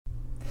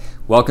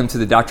Welcome to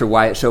the Dr.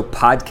 Wyatt Show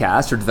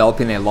podcast, where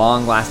developing a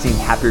long-lasting,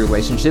 happy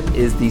relationship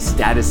is the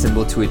status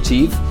symbol to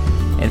achieve,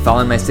 and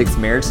following my 6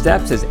 marriage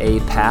steps is a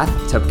path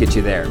to help get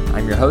you there.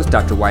 I'm your host,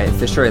 Dr. Wyatt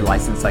Fisher, a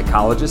licensed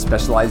psychologist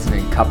specializing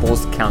in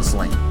couples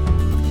counseling.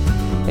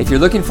 If you're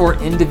looking for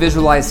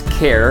individualized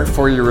care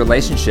for your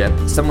relationship,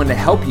 someone to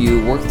help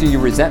you work through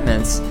your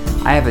resentments,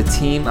 I have a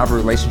team of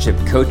relationship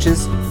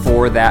coaches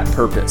for that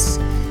purpose.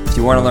 If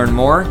you want to learn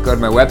more, go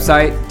to my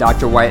website,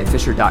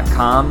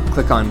 drwyattfisher.com,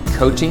 click on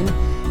coaching,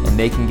 and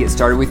they can get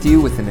started with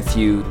you within a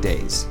few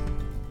days.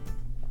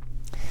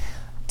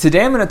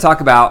 Today I'm going to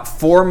talk about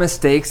 4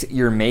 mistakes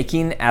you're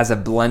making as a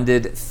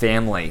blended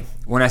family.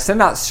 When I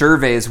send out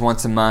surveys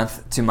once a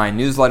month to my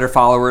newsletter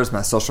followers,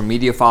 my social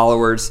media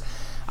followers,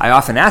 I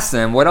often ask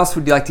them, what else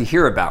would you like to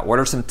hear about? What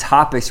are some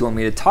topics you want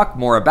me to talk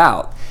more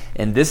about?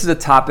 And this is a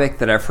topic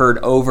that I've heard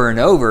over and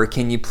over.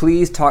 Can you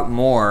please talk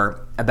more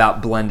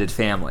about blended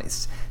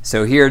families?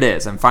 So here it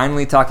is. I'm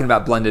finally talking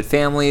about blended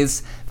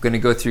families. I'm going to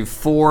go through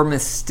 4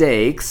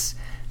 mistakes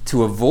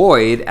to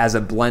avoid as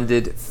a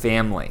blended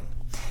family.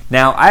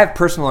 Now, I have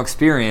personal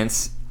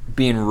experience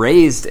being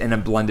raised in a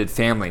blended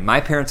family.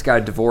 My parents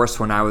got a divorce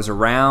when I was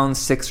around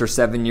 6 or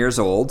 7 years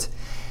old,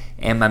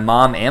 and my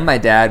mom and my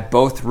dad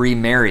both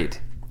remarried.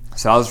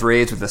 So I was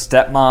raised with a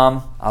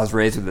stepmom, I was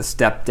raised with a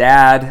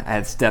stepdad, I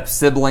had step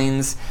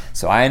siblings,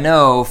 so I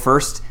know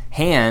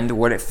firsthand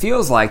what it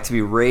feels like to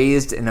be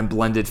raised in a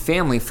blended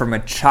family from a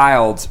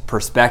child's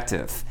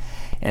perspective.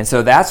 And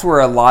so that's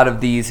where a lot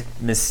of these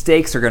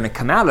mistakes are going to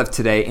come out of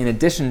today. In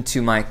addition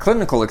to my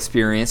clinical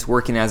experience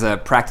working as a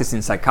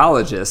practicing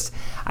psychologist,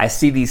 I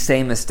see these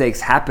same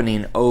mistakes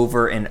happening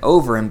over and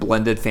over in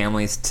blended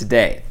families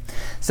today.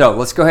 So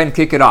let's go ahead and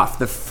kick it off.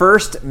 The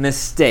first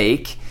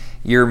mistake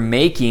you're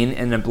making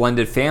in a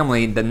blended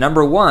family, the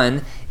number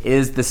 1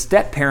 is the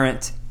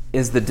step-parent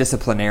is the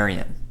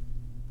disciplinarian.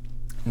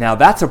 Now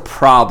that's a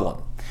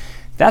problem.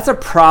 That's a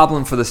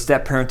problem for the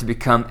step-parent to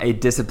become a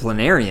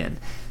disciplinarian.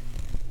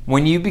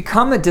 When you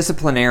become a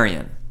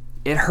disciplinarian,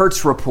 it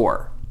hurts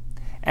rapport.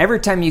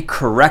 Every time you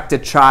correct a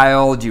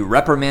child, you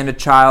reprimand a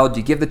child,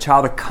 you give the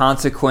child a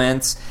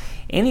consequence,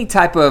 any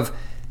type of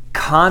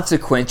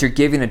consequence you're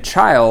giving a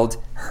child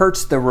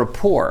hurts the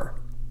rapport.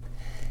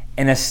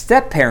 And a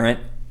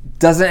step-parent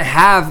doesn't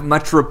have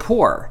much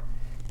rapport.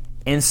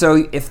 And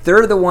so if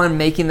they're the one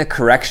making the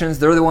corrections,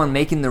 they're the one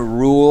making the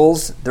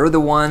rules, they're the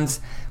ones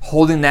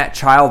holding that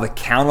child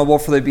accountable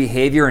for their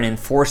behavior and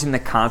enforcing the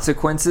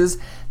consequences,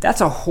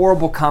 that's a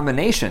horrible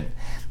combination.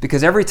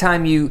 Because every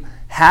time you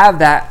have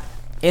that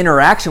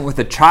interaction with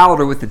a child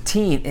or with a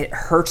teen, it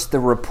hurts the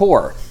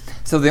rapport.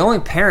 So the only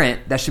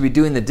parent that should be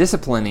doing the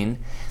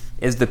disciplining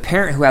is the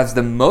parent who has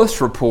the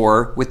most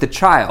rapport with the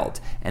child.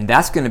 And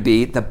that's going to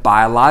be the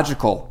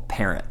biological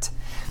parent.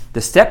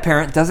 The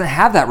step-parent doesn't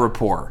have that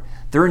rapport.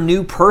 They're a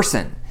new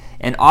person,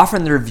 and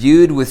often they're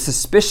viewed with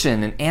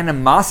suspicion and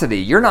animosity.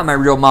 You're not my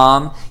real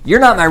mom. You're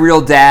not my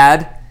real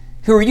dad.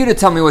 Who are you to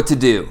tell me what to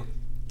do?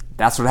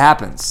 That's what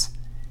happens.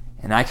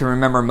 And I can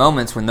remember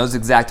moments when those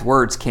exact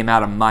words came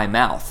out of my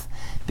mouth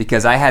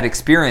because I had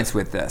experience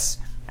with this.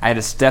 I had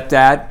a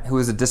stepdad who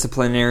was a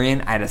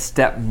disciplinarian. I had a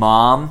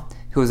stepmom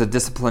who was a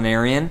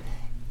disciplinarian,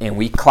 and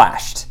we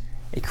clashed.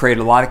 It created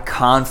a lot of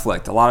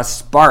conflict, a lot of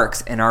sparks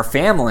in our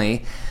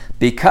family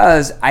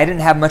because I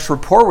didn't have much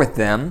rapport with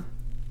them.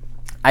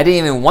 I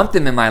didn't even want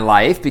them in my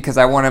life because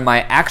I wanted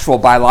my actual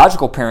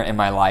biological parent in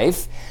my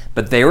life,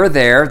 but they were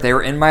there, they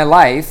were in my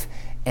life,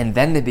 and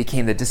then they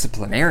became the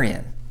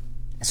disciplinarian.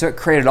 So it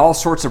created all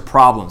sorts of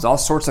problems, all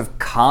sorts of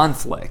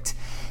conflict.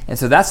 And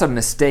so that's a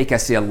mistake I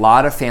see a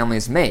lot of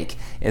families make,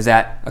 is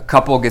that a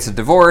couple gets a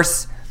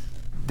divorce,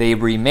 they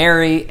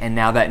remarry, and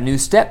now that new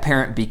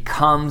step-parent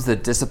becomes the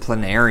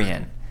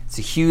disciplinarian. It's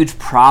a huge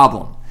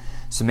problem.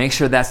 So make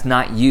sure that's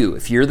not you.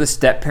 If you're the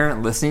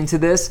step-parent listening to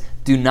this,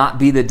 do not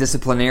be the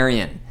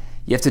disciplinarian.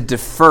 You have to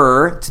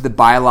defer to the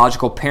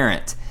biological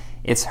parent.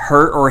 It's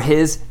her or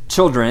his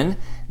children.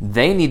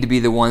 They need to be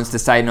the ones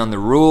deciding on the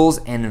rules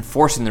and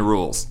enforcing the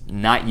rules,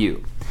 not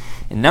you.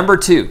 And number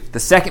 2, the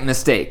second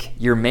mistake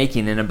you're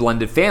making in a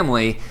blended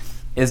family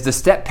is the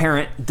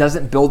step-parent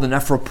doesn't build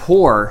enough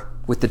rapport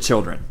with the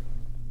children.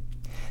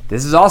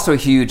 This is also a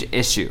huge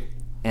issue,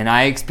 and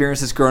I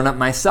experienced this growing up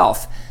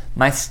myself.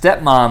 My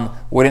stepmom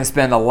wouldn't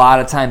spend a lot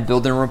of time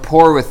building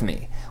rapport with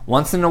me.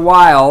 Once in a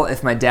while,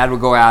 if my dad would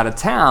go out of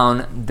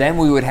town, then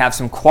we would have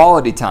some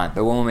quality time.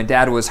 But when my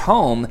dad was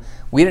home,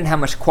 we didn't have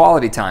much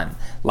quality time.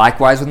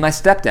 Likewise with my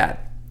stepdad.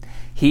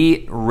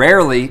 He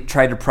rarely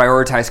tried to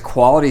prioritize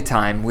quality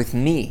time with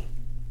me.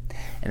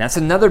 And that's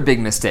another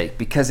big mistake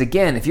because,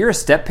 again, if you're a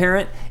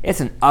step-parent,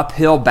 it's an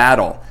uphill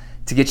battle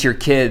to get your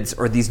kids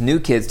or these new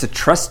kids to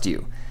trust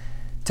you,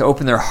 to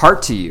open their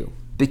heart to you,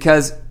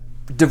 because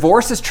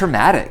divorce is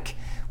traumatic.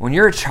 When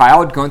you're a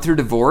child going through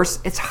divorce,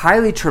 it's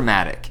highly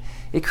traumatic.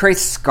 It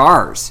creates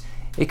scars.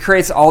 It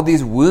creates all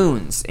these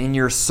wounds in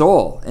your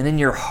soul and in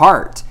your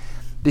heart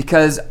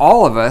because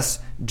all of us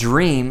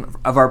dream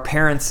of our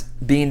parents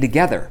being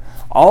together.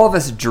 All of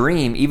us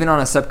dream, even on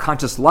a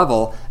subconscious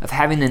level, of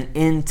having an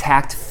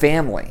intact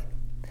family.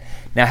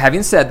 Now,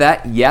 having said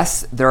that,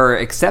 yes, there are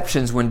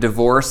exceptions when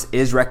divorce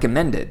is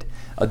recommended: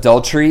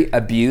 adultery,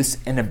 abuse,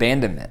 and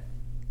abandonment.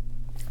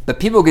 But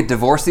people get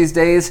divorced these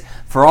days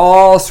for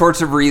all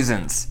sorts of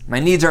reasons. My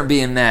needs aren't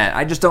being met.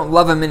 I just don't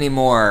love him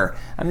anymore.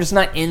 I'm just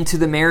not into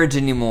the marriage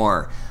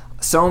anymore.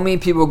 So many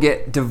people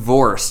get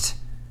divorced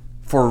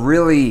for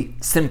really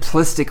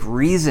simplistic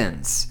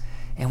reasons.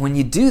 And when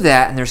you do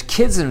that and there's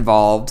kids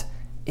involved,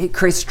 it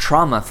creates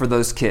trauma for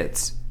those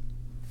kids.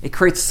 It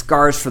creates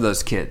scars for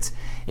those kids.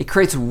 It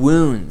creates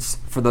wounds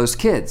for those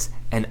kids.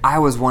 And I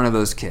was one of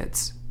those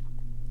kids.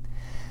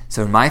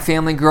 So in my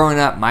family growing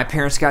up, my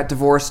parents got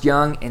divorced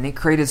young, and it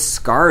created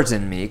scars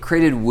in me. It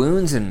created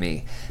wounds in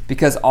me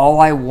because all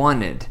I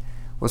wanted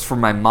was for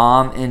my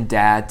mom and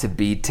dad to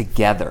be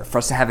together, for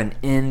us to have an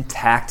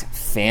intact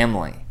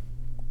family.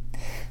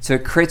 So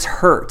it creates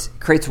hurt,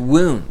 it creates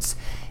wounds.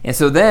 And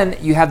so then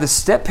you have the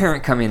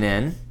step-parent coming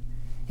in,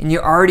 and you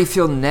already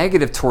feel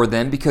negative toward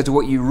them because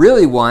what you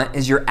really want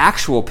is your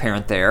actual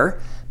parent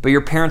there, but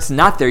your parent's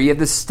not there. You have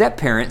the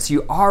step-parent, so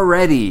you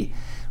already,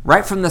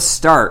 right from the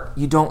start,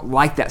 you don't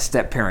like that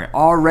step-parent.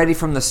 Already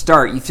from the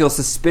start, you feel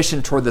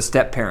suspicion toward the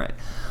step-parent.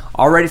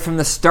 Already from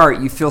the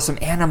start, you feel some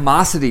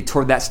animosity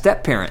toward that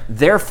step-parent.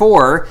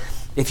 Therefore,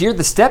 if you're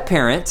the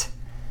step-parent,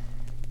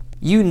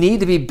 you need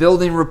to be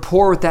building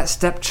rapport with that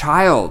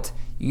stepchild.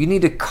 You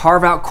need to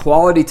carve out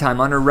quality time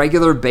on a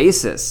regular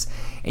basis.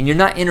 And you're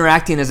not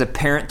interacting as a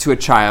parent to a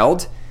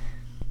child.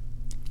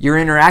 You're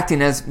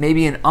interacting as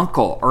maybe an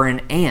uncle or an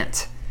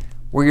aunt,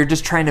 where you're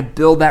just trying to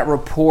build that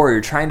rapport.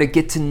 You're trying to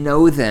get to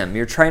know them.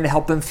 You're trying to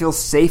help them feel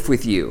safe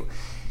with you.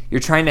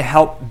 You're trying to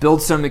help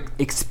build some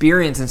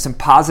experience and some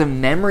positive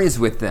memories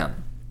with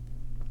them.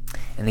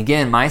 And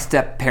again, my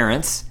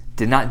step-parents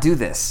did not do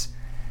this.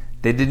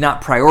 They did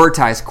not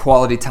prioritize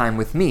quality time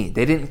with me.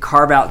 They didn't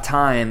carve out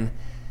time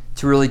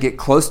to really get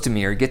close to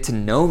me or get to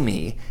know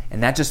me.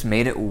 And that just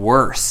made it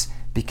worse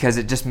because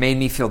it just made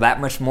me feel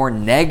that much more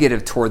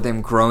negative toward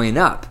them growing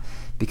up.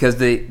 Because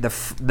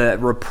the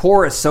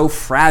rapport is so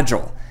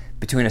fragile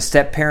between a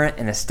step-parent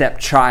and a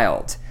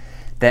stepchild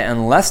that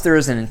unless there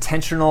is an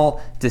intentional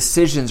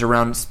decisions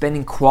around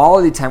spending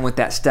quality time with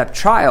that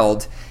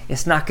stepchild,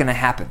 it's not going to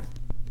happen.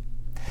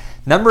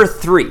 Number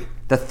 3,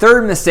 the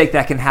third mistake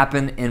that can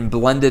happen in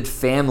blended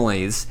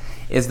families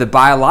is the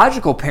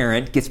biological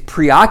parent gets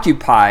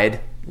preoccupied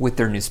with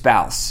their new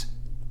spouse.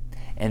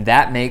 And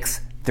that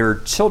makes their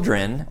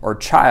children or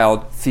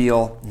child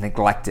feel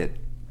neglected.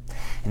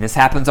 And this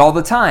happens all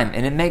the time,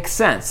 and it makes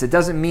sense. It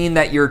doesn't mean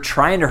that you're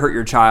trying to hurt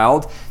your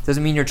child. It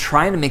doesn't mean you're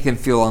trying to make them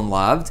feel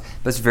unloved,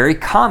 but it's very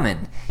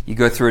common. You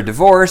go through a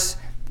divorce,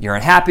 you're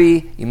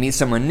unhappy, you meet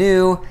someone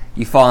new,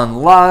 you fall in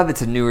love,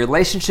 it's a new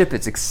relationship,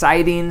 it's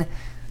exciting.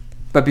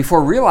 But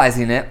before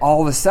realizing it,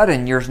 all of a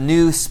sudden, your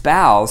new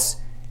spouse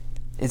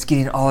is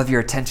getting all of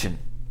your attention,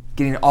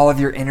 getting all of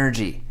your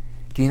energy,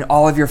 getting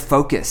all of your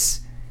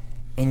focus.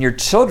 And your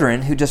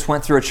children who just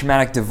went through a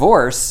traumatic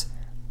divorce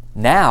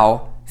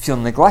now feel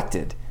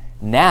neglected.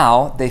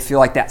 Now they feel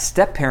like that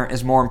step-parent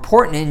is more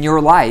important in your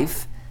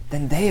life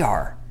than they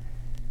are.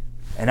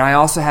 And I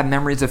also have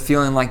memories of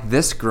feeling like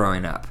this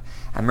growing up.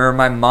 I remember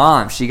my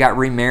mom, she got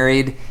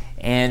remarried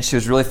and she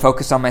was really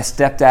focused on my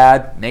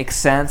stepdad. Makes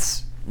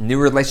sense. New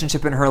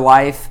relationship in her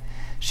life.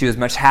 She was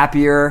much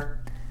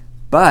happier.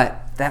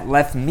 But that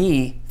left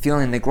me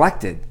feeling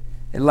neglected.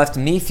 It left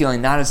me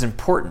feeling not as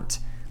important.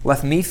 It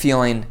left me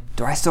feeling,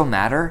 do I still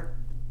matter?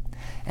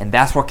 And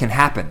that's what can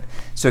happen.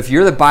 So if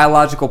you're the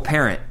biological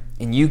parent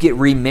and you get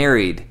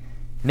remarried,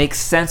 makes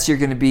sense you're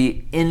going to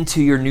be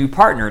into your new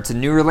partner. It's a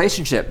new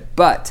relationship,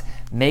 but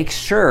make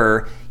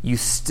sure you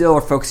still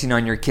are focusing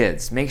on your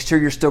kids. Make sure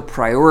you're still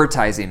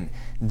prioritizing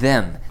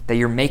them, that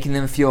you're making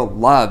them feel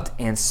loved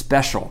and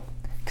special,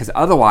 because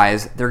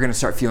otherwise they're going to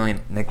start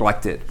feeling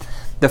neglected.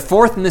 The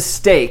fourth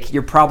mistake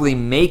you're probably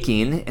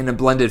making in a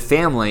blended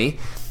family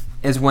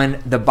is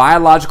when the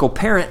biological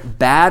parent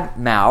bad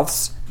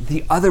mouths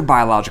the other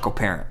biological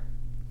parent.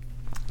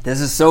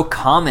 This is so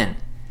common,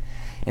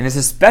 and it's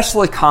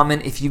especially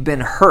common if you've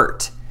been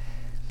hurt.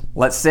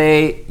 Let's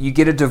say you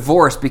get a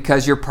divorce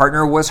because your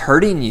partner was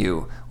hurting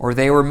you, or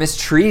they were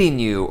mistreating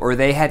you, or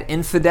they had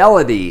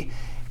infidelity.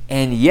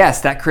 And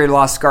yes, that created a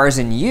lot of scars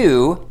in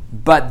you,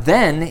 but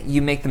then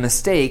you make the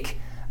mistake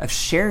of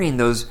sharing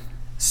those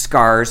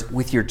scars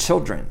with your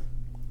children.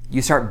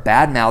 You start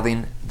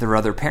bad-mouthing their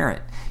other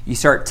parent. You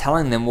start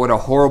telling them what a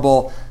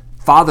horrible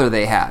father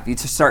they have. You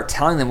just start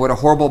telling them what a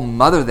horrible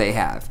mother they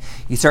have.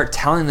 You start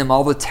telling them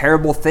all the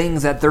terrible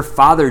things that their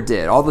father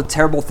did, all the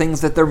terrible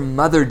things that their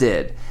mother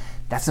did.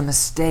 That's a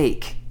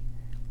mistake.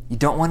 You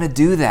don't want to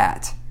do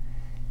that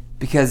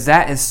because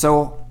that is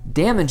so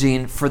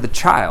damaging for the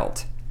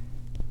child.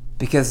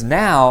 Because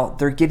now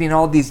they're getting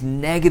all these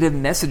negative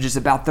messages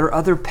about their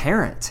other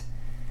parent.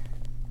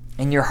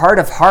 In your heart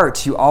of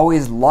hearts, you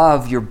always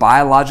love your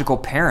biological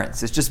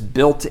parents. It's just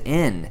built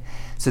in.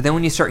 So then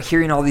when you start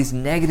hearing all these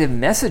negative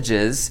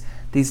messages,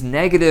 these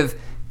negative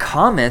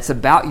comments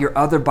about your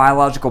other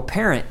biological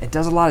parent, it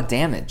does a lot of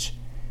damage.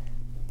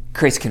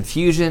 Creates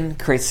confusion,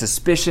 creates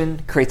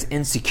suspicion, creates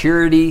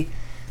insecurity.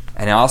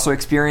 And I also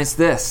experienced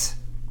this.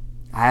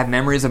 I have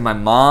memories of my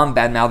mom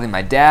bad-mouthing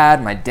my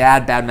dad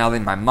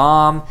bad-mouthing my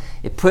mom.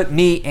 It put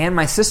me and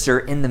my sister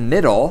in the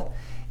middle,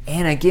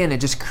 and again,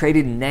 it just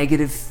created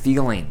negative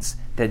feelings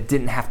that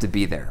didn't have to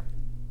be there.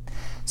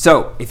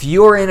 So if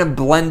you're in a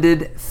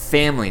blended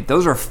family,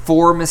 those are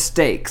 4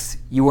 mistakes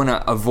you want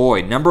to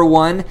avoid. Number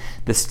 1,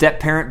 the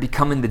step-parent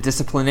becoming the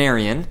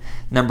disciplinarian.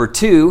 Number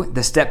 2,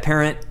 the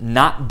step-parent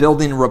not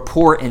building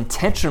rapport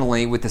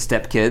intentionally with the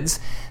step-kids.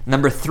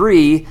 Number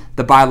 3,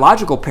 the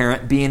biological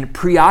parent being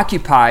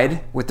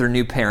preoccupied with their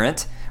new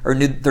parent or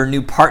their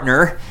new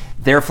partner,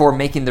 therefore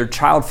making their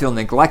child feel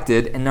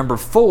neglected. And number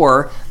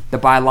 4, the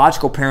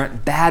biological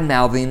parent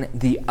bad-mouthing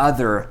the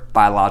other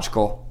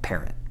biological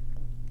parent.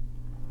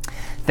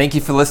 Thank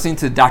you for listening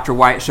to the Dr.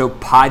 Wyatt Show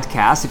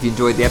podcast. If you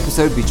enjoyed the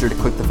episode, be sure to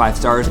click the 5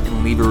 stars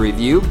and leave a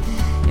review.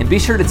 And be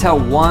sure to tell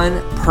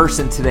one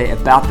person today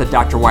about the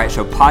Dr. Wyatt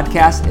Show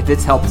podcast. If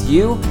it's helped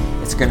you,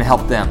 it's going to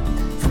help them.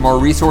 For more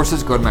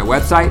resources, go to my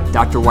website,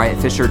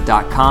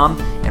 drwyattfisher.com.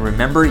 And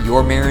remember,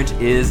 your marriage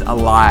is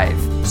alive.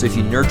 So if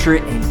you nurture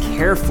it and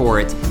care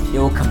for it, it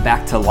will come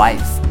back to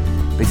life.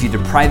 But if you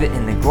deprive it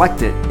and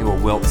neglect it, it will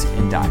wilt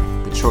and die.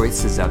 The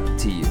choice is up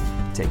to you.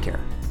 Take care.